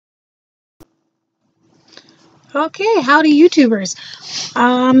Okay, howdy YouTubers.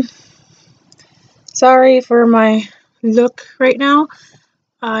 Sorry for my look right now.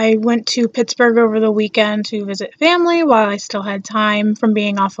 I went to Pittsburgh over the weekend to visit family while I still had time from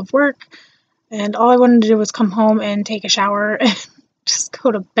being off of work, and all I wanted to do was come home and take a shower and just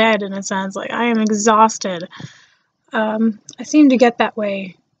go to bed, in a sense. Like, I am exhausted. I seem to get that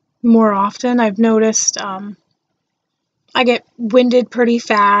way more often. I've noticed I get winded pretty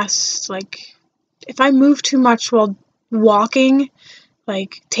fast. Like, if I move too much while walking,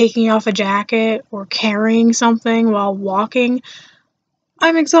 like taking off a jacket or carrying something while walking,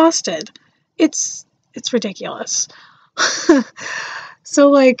 I'm exhausted. It's ridiculous. So,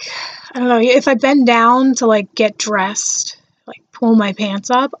 like, I don't know, if I bend down to like get dressed, like pull my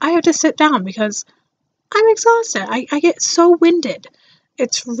pants up, I have to sit down because I'm exhausted. I get so winded.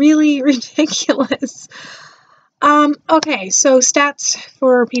 It's really ridiculous. Okay, so stats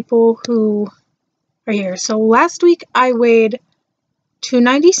for people who are here. So last week I weighed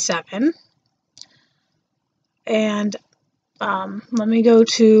 297, and let me go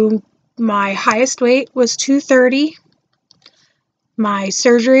to my highest weight was 230. My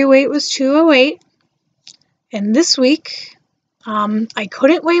surgery weight was 208, and this week I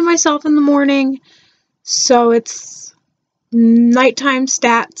couldn't weigh myself in the morning, so it's nighttime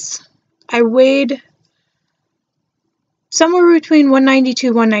stats. I weighed somewhere between 192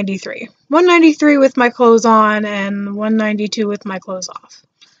 and 193. 193 with my clothes on and 192 with my clothes off.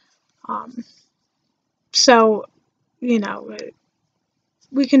 So, you know,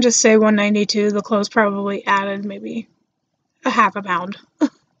 we can just say 192. The clothes probably added maybe a half a pound.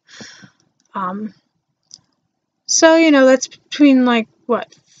 So, you know, that's between like,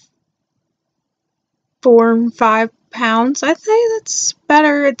 what, 4 and 5 pounds. I'd say that's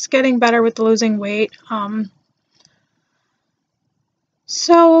better. It's getting better with losing weight.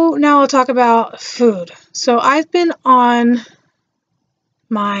 So now I'll talk about food. So I've been on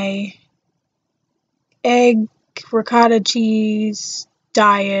my egg ricotta cheese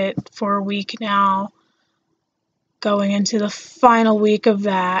diet for a week now, going into the final week of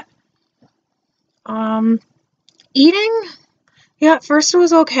that. Eating, yeah, at first it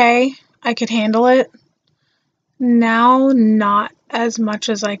was okay. I could handle it. Now, not as much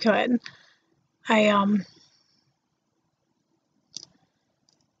as I could.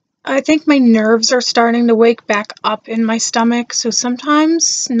 I think my nerves are starting to wake back up in my stomach, so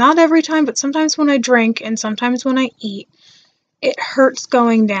sometimes, not every time, but sometimes when I drink and sometimes when I eat, it hurts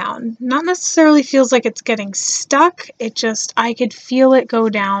going down. Not necessarily feels like it's getting stuck, it just, I could feel it go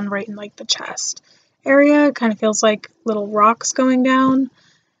down right in like the chest area. It kind of feels like little rocks going down.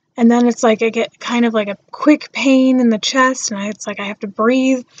 And then it's like I get kind of like a quick pain in the chest, and it's like I have to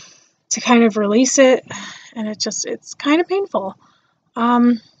breathe to kind of release it, and it's kind of painful.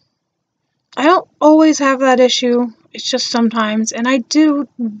 I don't always have that issue, it's just sometimes, and I do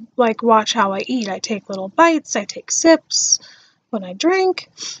like watch how I eat. I take little bites, I take sips when I drink,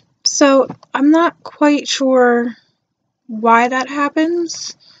 so I'm not quite sure why that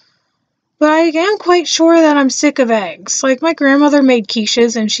happens, but I am quite sure that I'm sick of eggs. Like, my grandmother made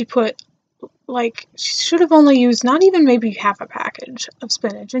quiches and she put, like, she should have only used not even maybe half a package of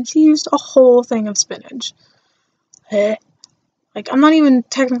spinach, and she used a whole thing of spinach. Like, I'm not even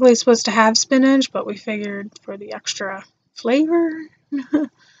technically supposed to have spinach, but we figured for the extra flavor,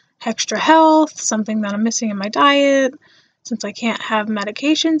 extra health, something that I'm missing in my diet, since I can't have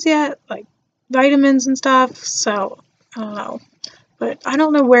medications yet, like vitamins and stuff, so I don't know. But I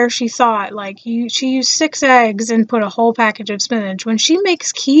don't know where she thought, like, she used 6 eggs and put a whole package of spinach. When she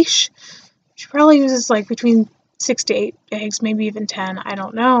makes quiche, she probably uses like between 6 to 8 eggs, maybe even 10, I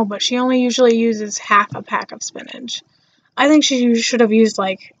don't know, but she only usually uses half a pack of spinach. I think she should have used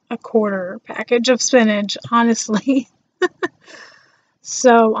like a quarter package of spinach, honestly.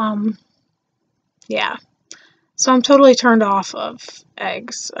 So, yeah. So I'm totally turned off of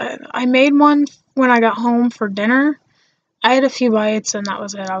eggs. I made one when I got home for dinner. I had a few bites and that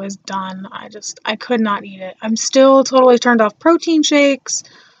was it. I was done. I could not eat it. I'm still totally turned off protein shakes.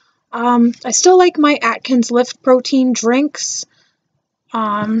 I still like my Atkins Lift protein drinks.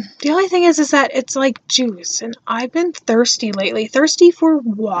 The only thing is that it's like juice, and I've been thirsty lately, thirsty for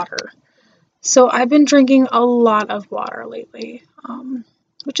water. So I've been drinking a lot of water lately,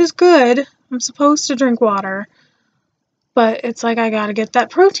 which is good. I'm supposed to drink water, but it's like I gotta get that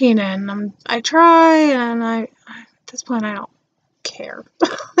protein in. I try, and at this point I don't care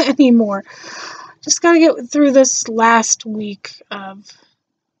anymore. Just gotta get through this last week of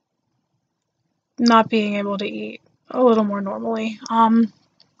not being able to eat a little more normally.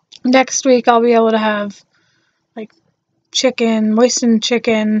 Next week I'll be able to have like chicken, moistened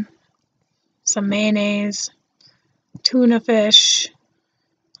chicken, some mayonnaise, tuna fish.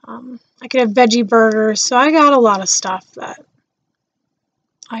 I could have veggie burgers. So I got a lot of stuff that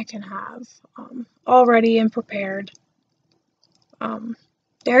I can have already and prepared.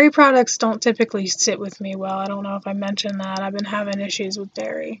 Dairy products don't typically sit with me well. I don't know if I mentioned that. I've been having issues with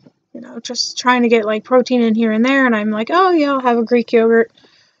dairy. You know, just trying to get like protein in here and there, and I'm like, oh yeah, I'll have a Greek yogurt.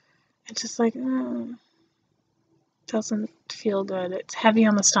 It's just like, doesn't feel good. It's heavy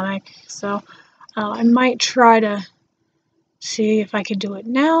on the stomach. So I might try to see if I could do it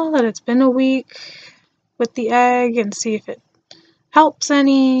now that it's been a week with the egg and see if it helps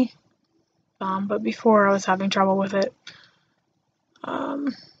any. But before I was having trouble with it.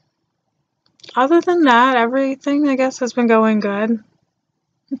 Other than that, everything I guess has been going good.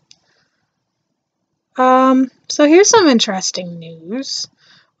 So here's some interesting news,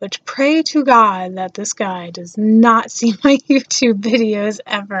 which pray to God that this guy does not see my YouTube videos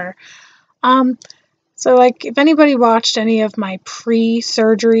ever. So like if anybody watched any of my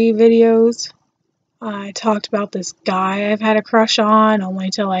pre-surgery videos, I talked about this guy I've had a crush on,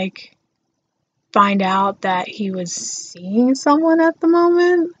 only to like find out that he was seeing someone at the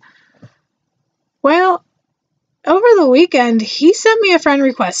moment. Well, over the weekend, he sent me a friend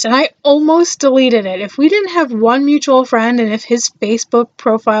request, and I almost deleted it. If we didn't have one mutual friend, and if his Facebook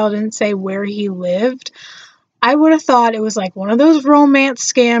profile didn't say where he lived, I would have thought it was like one of those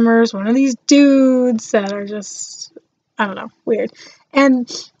romance scammers, one of these dudes that are just, I don't know, weird. And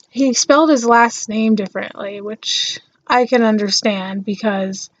he spelled his last name differently, which I can understand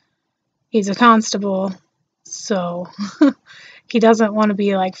because he's a constable, so he doesn't want to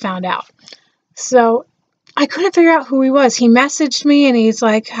be like found out. So I couldn't figure out who he was. He messaged me and he's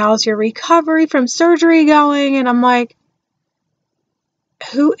like, how's your recovery from surgery going? And I'm like,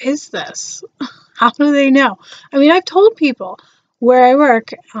 who is this? How do they know? I mean, I've told people where I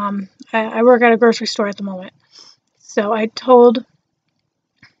work. I work at a grocery store at the moment. So I told,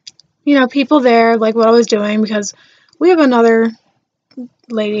 people there like what I was doing, because we have another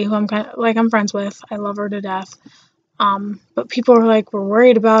lady who I'm friends with. I love her to death. But people were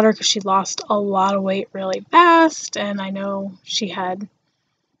worried about her because she lost a lot of weight really fast, and I know she had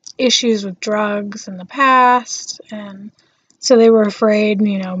issues with drugs in the past, and so they were afraid,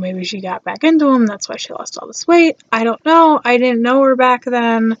 maybe she got back into them, that's why she lost all this weight. I don't know. I didn't know her back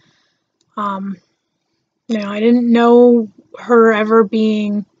then. I didn't know her ever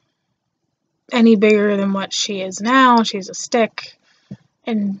being any bigger than what she is now. She's a stick.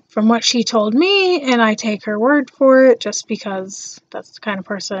 And from what she told me, and I take her word for it just because that's the kind of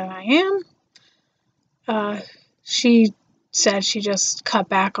person I am, she said she just cut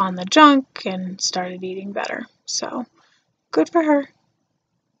back on the junk and started eating better. So, good for her,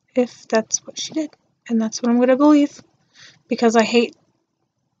 if that's what she did. And that's what I'm going to believe, because I hate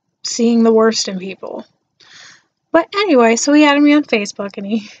seeing the worst in people. But anyway, so he added me on Facebook, and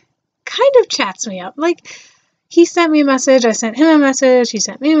he kind of chats me up. He sent me a message, I sent him a message, he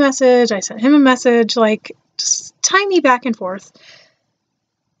sent me a message, I sent him a message, just tiny back and forth.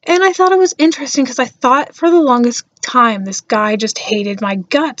 And I thought it was interesting because I thought for the longest time this guy just hated my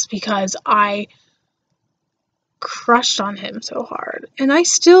guts because I crushed on him so hard. And I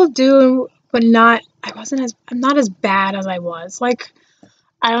still do, but I'm not as bad as I was.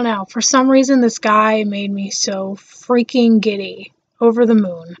 I don't know, for some reason this guy made me so freaking giddy, over the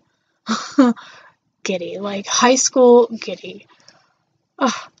moon. Giddy, high school giddy.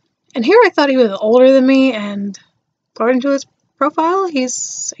 Ugh. And here I thought he was older than me, and according to his profile,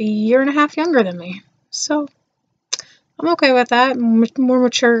 he's a year and a half younger than me. So I'm okay with that. More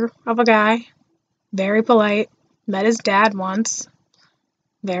mature of a guy. Very polite. Met his dad once.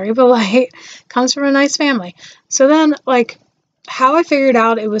 Very polite. Comes from a nice family. So then, how I figured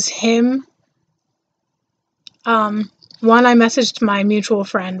out it was him. One, I messaged my mutual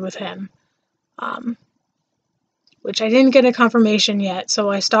friend with him. Which I didn't get a confirmation yet,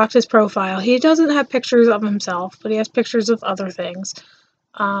 so I stalked his profile. He doesn't have pictures of himself, but he has pictures of other things.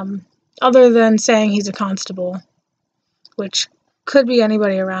 Other than saying he's a constable, which could be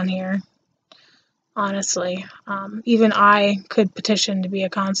anybody around here, honestly. Even I could petition to be a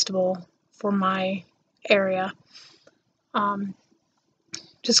constable for my area.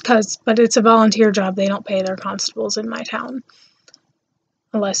 Just because, but it's a volunteer job. They don't pay their constables in my town.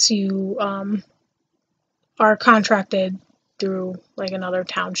 Unless you, are contracted through another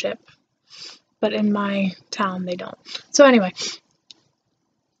township, but in my town they don't. So anyway,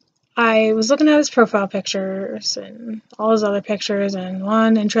 I was looking at his profile pictures and all his other pictures, and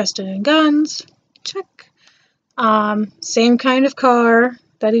one, interested in guns, check. Same kind of car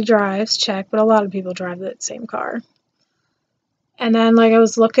that he drives, check, but a lot of people drive that same car. And then I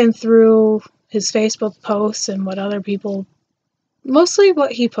was looking through his Facebook posts and what other people, mostly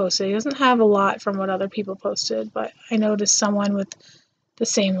what he posted. He doesn't have a lot from what other people posted, but I noticed someone with the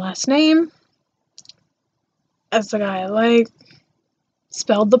same last name as the guy I like,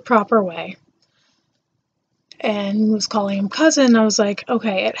 spelled the proper way, and was calling him cousin. I was like,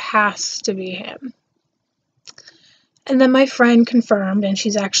 okay, it has to be him. And then my friend confirmed, and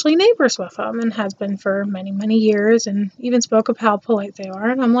she's actually neighbors with him and has been for many, many years, and even spoke of how polite they are.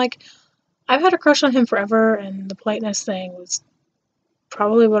 And I'm like, I've had a crush on him forever, and the politeness thing was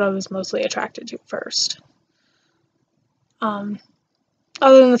probably what I was mostly attracted to first.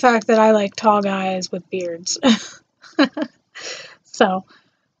 Other than the fact that I like tall guys with beards. So,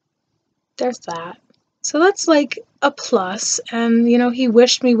 there's that. So that's like a plus. And, he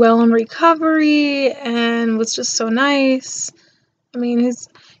wished me well in recovery and was just so nice. I mean,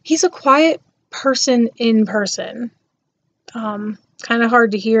 he's a quiet person in person. Kind of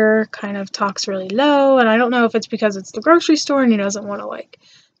hard to hear, kind of talks really low. And I don't know if it's because it's the grocery store and he doesn't want to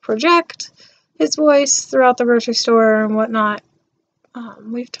project his voice throughout the grocery store and whatnot.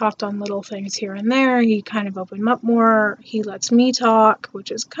 We've talked on little things here and there. He kind of opened up more. He lets me talk,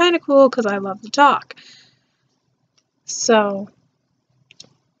 which is kind of cool because I love to talk. So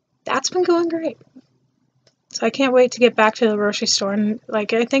that's been going great. So I can't wait to get back to the grocery store. And I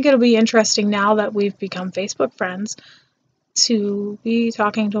think it'll be interesting now that we've become Facebook friends to be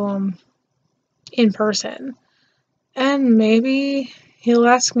talking to him in person. And maybe he'll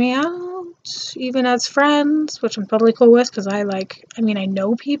ask me out, even as friends, which I'm totally cool with because I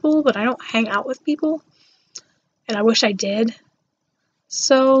know people, but I don't hang out with people. And I wish I did.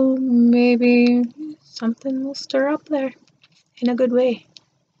 So maybe something will stir up there in a good way.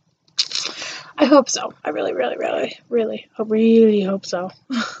 I hope so. I really, really, really, really, really hope so.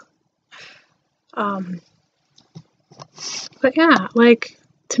 But yeah,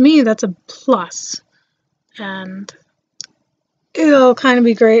 to me, that's a plus. And it'll kind of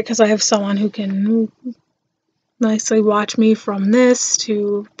be great because I have someone who can nicely watch me from this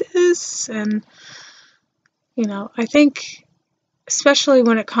to this. And, I think, especially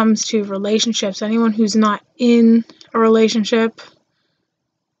when it comes to relationships, anyone who's not in a relationship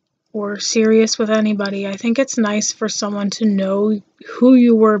or serious with anybody, I think it's nice for someone to know who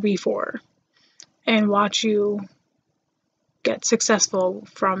you were before and watch you get successful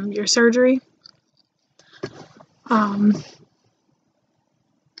from your surgery.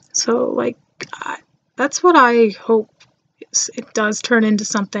 So, that's what I hope it does turn into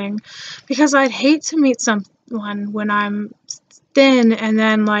something, because I'd hate to meet someone when I'm thin and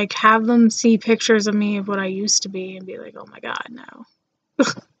then, have them see pictures of me of what I used to be and be like, oh my god, no.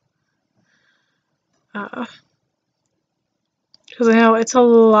 Because I know it's a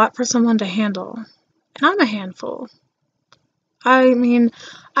lot for someone to handle. And I'm a handful. I mean,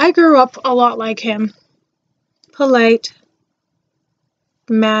 I grew up a lot like him. Polite,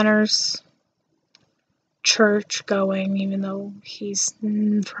 manners, church going, even though he's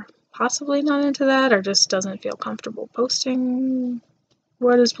possibly not into that or just doesn't feel comfortable posting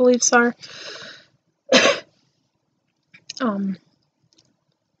what his beliefs are.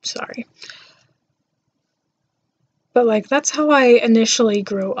 Sorry. But, that's how I initially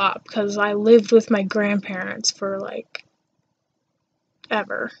grew up, because I lived with my grandparents for,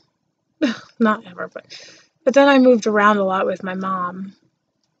 ever. Not ever, but then I moved around a lot with my mom.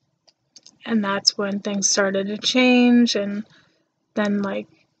 And that's when things started to change, and then, by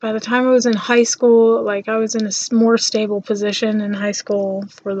the time I was in high school, I was in a more stable position in high school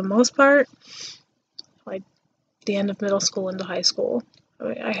for the most part. The end of middle school into high school.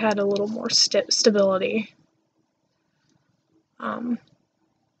 I had a little more stability. And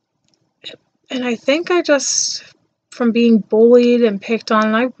I think I just, from being bullied and picked on,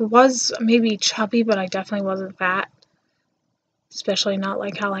 and I was maybe chubby, but I definitely wasn't fat. Especially not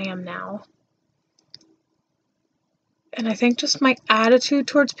like how I am now. And I think just my attitude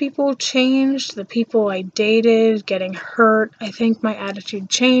towards people changed. The people I dated, getting hurt, I think my attitude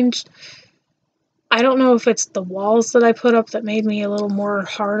changed. I don't know if it's the walls that I put up that made me a little more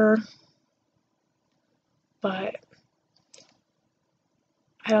harder. But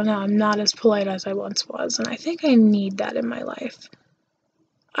I don't know, I'm not as polite as I once was. And I think I need that in my life.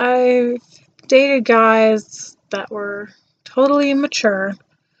 I've dated guys that were totally immature,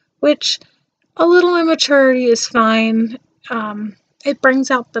 which a little immaturity is fine. It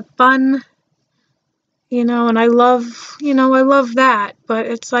brings out the fun, and I love that, but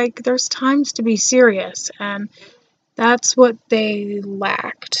it's there's times to be serious, and that's what they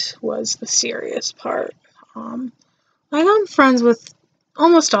lacked, was the serious part. I'm friends with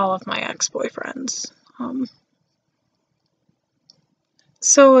almost all of my ex-boyfriends.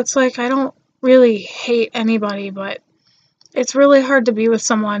 So it's I don't really hate anybody, but it's really hard to be with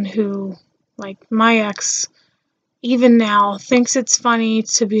someone who, like my ex, even now, thinks it's funny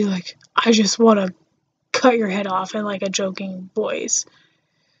to be like, I just want to cut your head off in like a joking voice.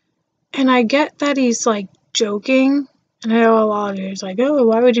 And I get that he's like joking, and I know a lot of you is like, oh,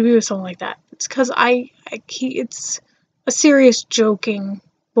 why would you be with someone like that? It's because it's a serious joking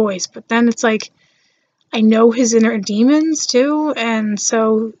voice, but then it's like, I know his inner demons too, and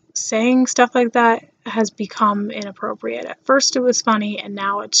so saying stuff like that has become inappropriate. At first it was funny, and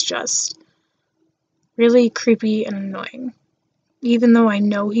now it's just really creepy and annoying. Even though I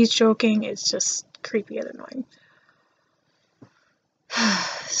know he's joking, it's just creepy and annoying.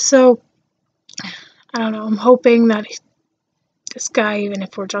 So, I don't know, I'm hoping that this guy, even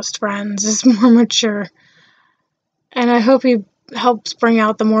if we're just friends, is more mature. And I hope he helps bring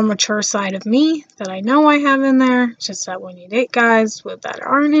out the more mature side of me that I know I have in there. It's just that when you date guys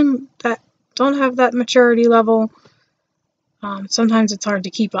that don't have that maturity level, sometimes it's hard to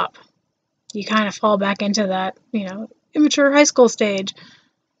keep up. You kind of fall back into that, immature high school stage.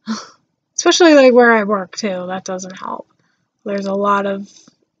 Especially like where I work too, that doesn't help. There's a lot of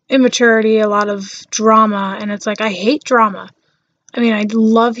immaturity, a lot of drama, and it's like, I hate drama. I mean, I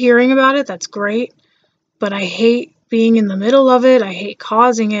love hearing about it, that's great, but I hate being in the middle of it, I hate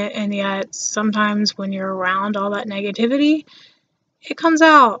causing it, and yet sometimes when you're around all that negativity, it comes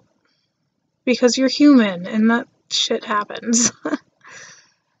out because you're human and that shit happens.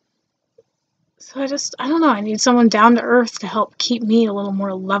 So I don't know, I need someone down to earth to help keep me a little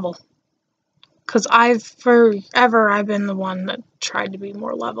more level. Because I've been the one that tried to be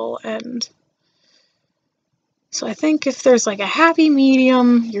more level, and so I think if there's like a happy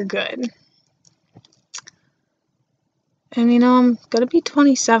medium, you're good. And I'm gonna be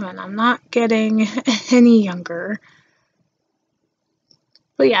 27. I'm not getting any younger.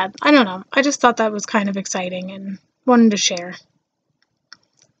 But yeah, I don't know. I just thought that was kind of exciting and wanted to share.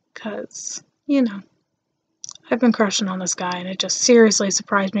 Because, I've been crushing on this guy, and it just seriously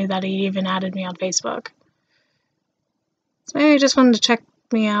surprised me that he even added me on Facebook. So maybe he just wanted to check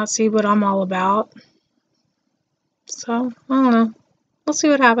me out, see what I'm all about. So, I don't know. We'll see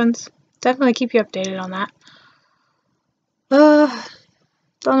what happens. Definitely keep you updated on that.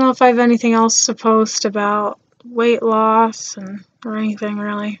 Don't know if I have anything else to post about weight loss or anything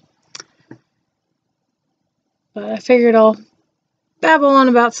really. But I figured I'll babble on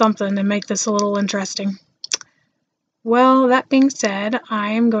about something and make this a little interesting. Well, that being said,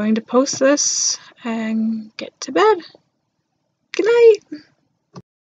 I am going to post this and get to bed. Good night!